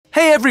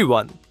Hey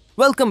everyone!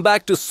 Welcome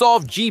back to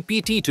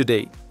SoftGPT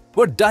today.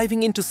 We're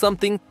diving into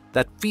something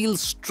that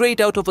feels straight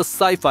out of a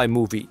sci-fi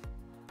movie.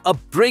 A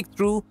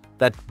breakthrough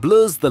that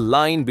blurs the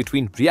line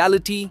between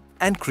reality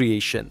and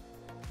creation.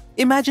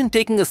 Imagine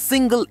taking a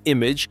single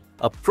image,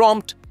 a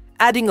prompt,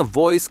 adding a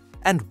voice,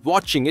 and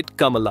watching it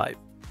come alive.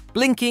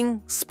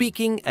 Blinking,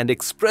 speaking, and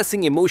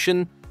expressing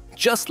emotion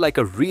just like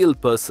a real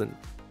person.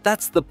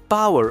 That's the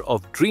power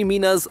of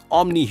Dreamina's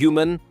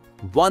Omnihuman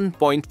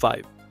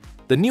 1.5.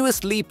 The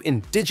newest leap in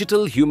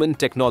digital human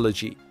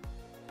technology.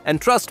 And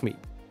trust me,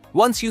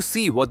 once you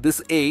see what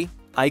this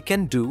AI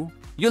can do,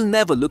 you'll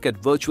never look at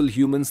virtual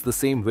humans the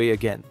same way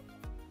again.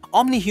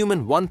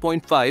 Omnihuman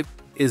 1.5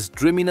 is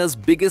Dreamina's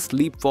biggest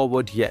leap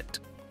forward yet.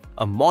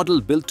 A model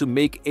built to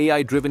make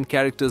AI-driven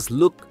characters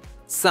look,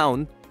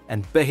 sound,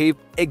 and behave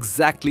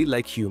exactly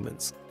like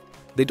humans.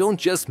 They don't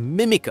just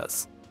mimic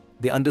us,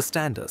 they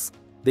understand us.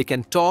 They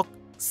can talk,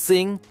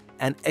 sing,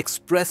 and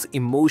express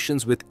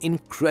emotions with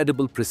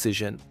incredible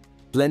precision,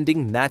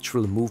 blending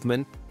natural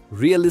movement,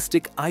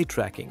 realistic eye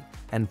tracking,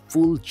 and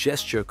full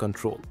gesture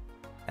control.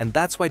 And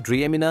that's why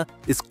Dreamina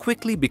is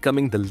quickly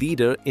becoming the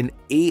leader in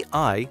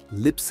AI,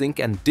 lip sync,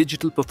 and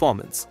digital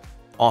performance,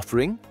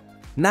 offering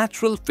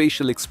natural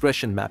facial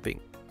expression mapping,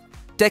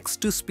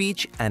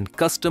 text-to-speech and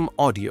custom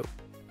audio,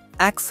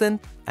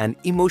 accent and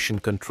emotion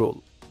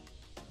control,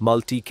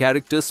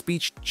 multi-character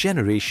speech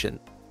generation,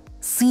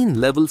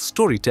 scene-level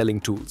storytelling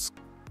tools.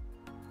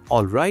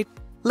 Alright,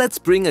 let's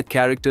bring a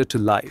character to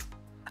life.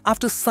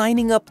 After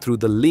signing up through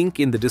the link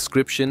in the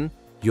description,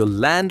 you'll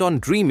land on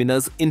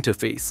Dreamina's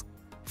interface.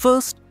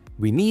 First,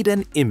 we need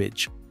an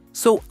image.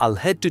 So I'll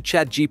head to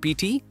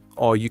ChatGPT,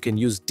 or you can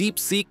use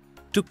DeepSeek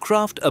to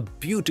craft a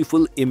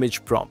beautiful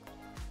image prompt.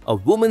 A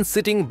woman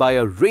sitting by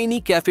a rainy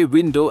cafe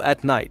window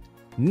at night,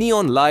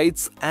 neon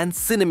lights and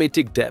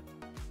cinematic depth.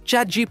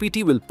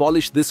 ChatGPT will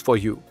polish this for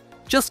you.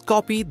 Just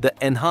copy the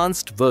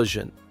enhanced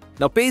version.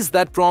 Now paste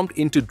that prompt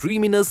into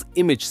Dreamina's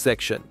image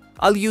section.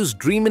 I'll use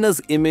Dreamina's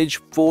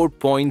image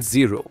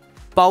 4.0,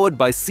 powered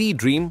by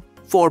Cdream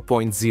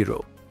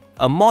 4.0,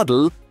 a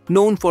model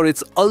known for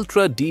its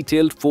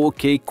ultra-detailed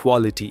 4K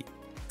quality.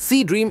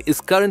 Cdream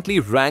is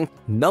currently ranked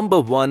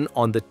 #1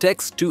 on the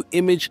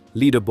text-to-image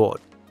leaderboard,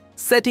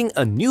 setting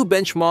a new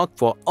benchmark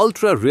for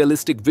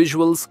ultra-realistic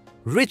visuals,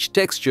 rich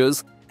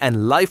textures,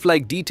 and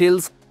lifelike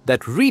details that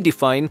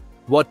redefine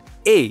what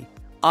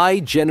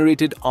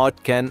AI-generated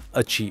art can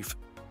achieve.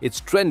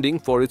 It's trending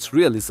for its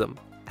realism.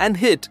 And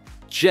hit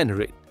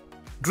Generate.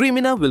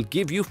 Dreamina will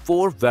give you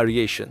 4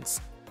 variations.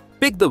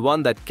 Pick the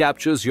one that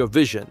captures your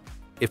vision.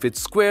 If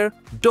it's square,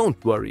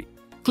 don't worry.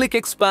 Click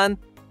Expand,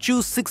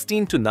 choose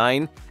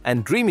 16:9,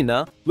 and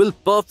Dreamina will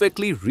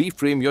perfectly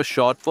reframe your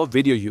shot for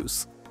video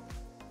use.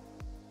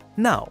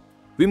 Now,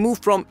 we move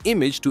from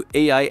image to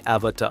AI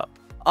avatar.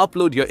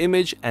 Upload your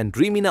image and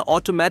Dreamina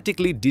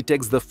automatically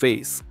detects the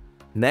face.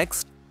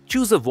 Next,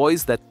 choose a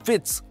voice that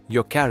fits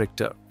your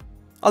character.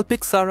 I'll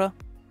pick Sarah,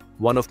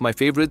 one of my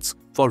favorites,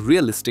 for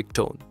realistic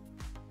tone.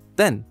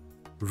 Then,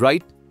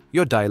 write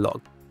your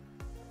dialogue.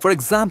 For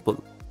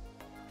example,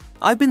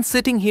 I've been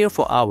sitting here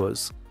for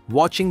hours,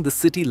 watching the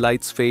city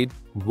lights fade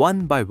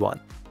one by one.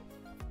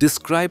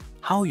 Describe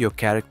how your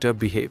character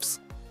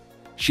behaves.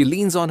 She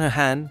leans on her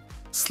hand,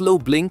 slow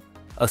blink,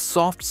 a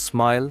soft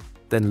smile,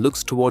 then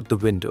looks toward the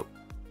window.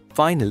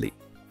 Finally,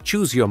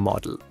 choose your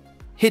model,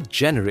 hit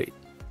Generate,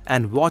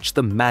 and watch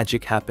the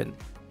magic happen.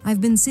 I've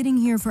been sitting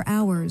here for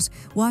hours,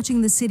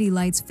 watching the city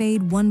lights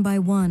fade one by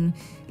one.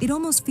 It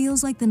almost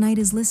feels like the night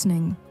is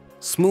listening.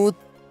 Smooth,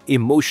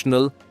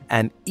 emotional,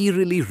 and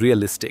eerily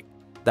realistic.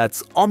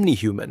 That's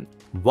Omnihuman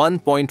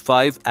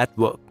 1.5 at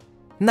work.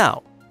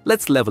 Now,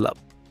 let's level up.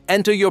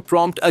 Enter your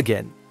prompt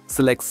again.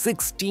 Select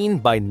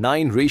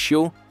 16:9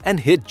 ratio and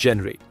hit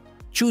Generate.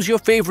 Choose your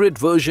favorite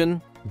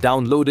version,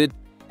 download it,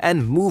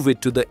 and move it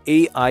to the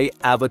AI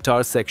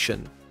avatar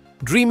section.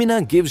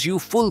 Dreamina gives you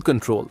full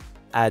control.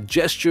 Add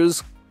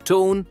gestures,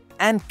 tone,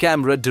 and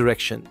camera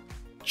direction.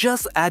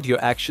 Just add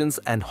your actions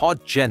and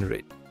hot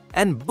Generate.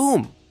 And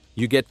boom!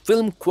 You get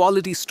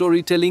film-quality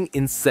storytelling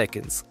in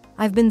seconds.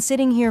 I've been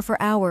sitting here for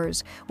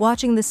hours,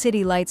 watching the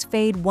city lights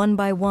fade one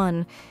by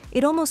one.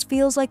 It almost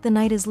feels like the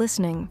night is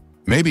listening.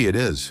 Maybe it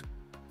is.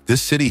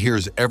 This city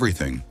hears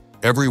everything,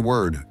 every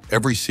word,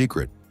 every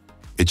secret.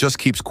 It just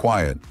keeps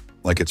quiet,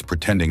 like it's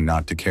pretending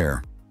not to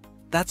care.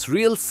 That's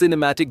real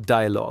cinematic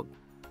dialogue.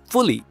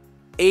 Fully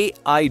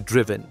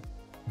AI-driven.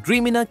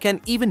 Dreamina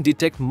can even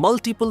detect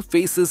multiple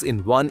faces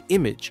in one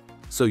image,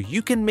 so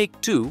you can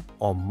make 2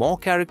 or more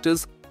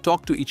characters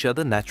talk to each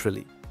other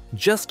naturally.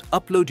 Just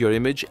upload your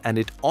image and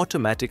it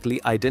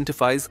automatically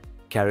identifies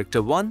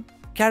character 1,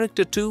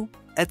 character 2,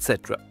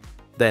 etc.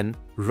 Then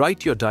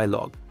write your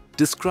dialogue,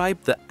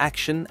 describe the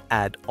action,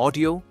 add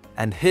audio,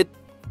 and hit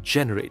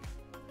Generate.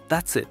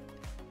 That's it.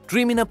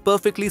 Dreamina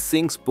perfectly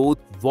syncs both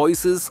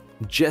voices,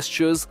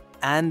 gestures,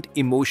 and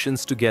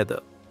emotions together.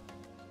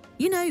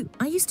 You know,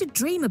 I used to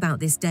dream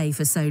about this day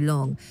for so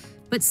long,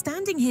 but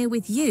standing here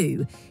with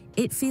you,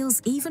 it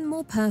feels even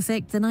more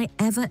perfect than I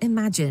ever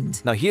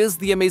imagined. Now here's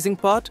the amazing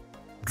part.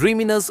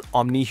 Dreamina's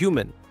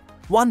Omnihuman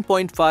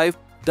 1.5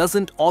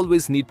 doesn't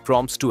always need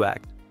prompts to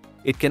act.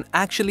 It can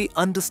actually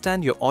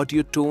understand your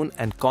audio tone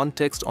and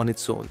context on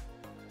its own.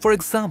 For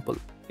example,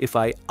 if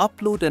I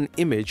upload an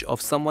image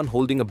of someone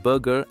holding a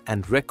burger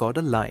and record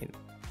a line,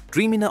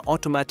 Dreamina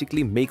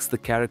automatically makes the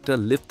character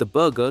lift the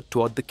burger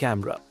toward the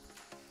camera,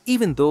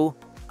 even though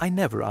I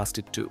never asked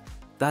it to.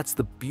 That's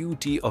the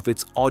beauty of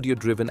its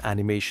audio-driven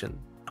animation.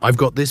 I've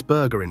got this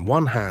burger in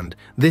one hand,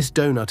 this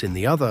donut in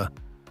the other,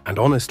 and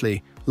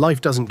honestly,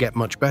 life doesn't get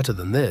much better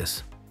than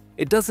this.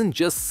 It doesn't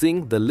just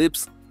sync the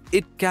lips,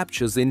 it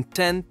captures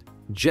intent,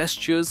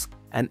 gestures,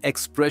 and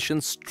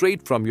expressions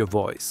straight from your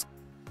voice.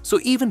 So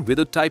even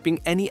without typing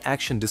any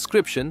action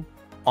description,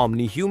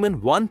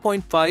 Omnihuman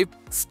 1.5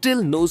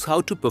 still knows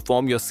how to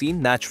perform your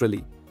scene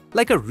naturally,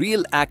 like a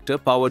real actor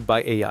powered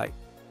by AI.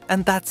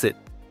 And that's it.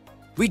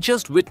 We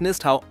just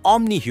witnessed how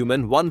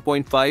Omnihuman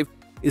 1.5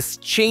 is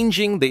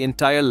changing the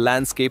entire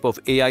landscape of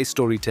AI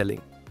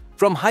storytelling.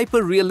 From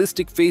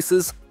hyper-realistic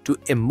faces to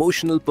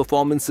emotional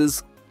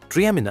performances,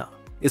 Dreamina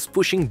is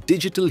pushing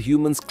digital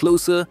humans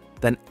closer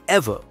than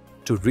ever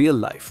to real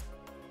life.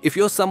 If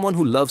you're someone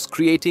who loves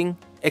creating,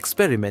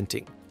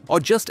 experimenting, or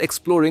just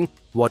exploring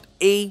what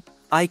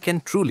AI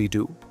can truly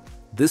do,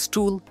 this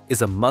tool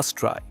is a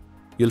must-try.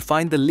 You'll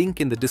find the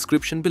link in the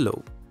description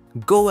below.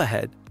 Go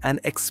ahead and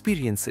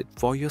experience it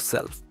for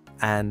yourself.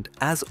 And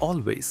as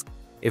always,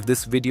 if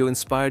this video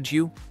inspired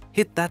you,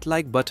 hit that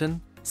like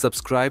button,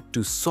 subscribe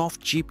to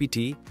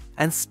SoftGPT,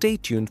 and stay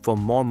tuned for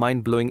more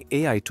mind-blowing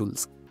AI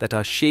tools that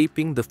are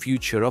shaping the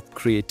future of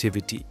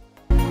creativity.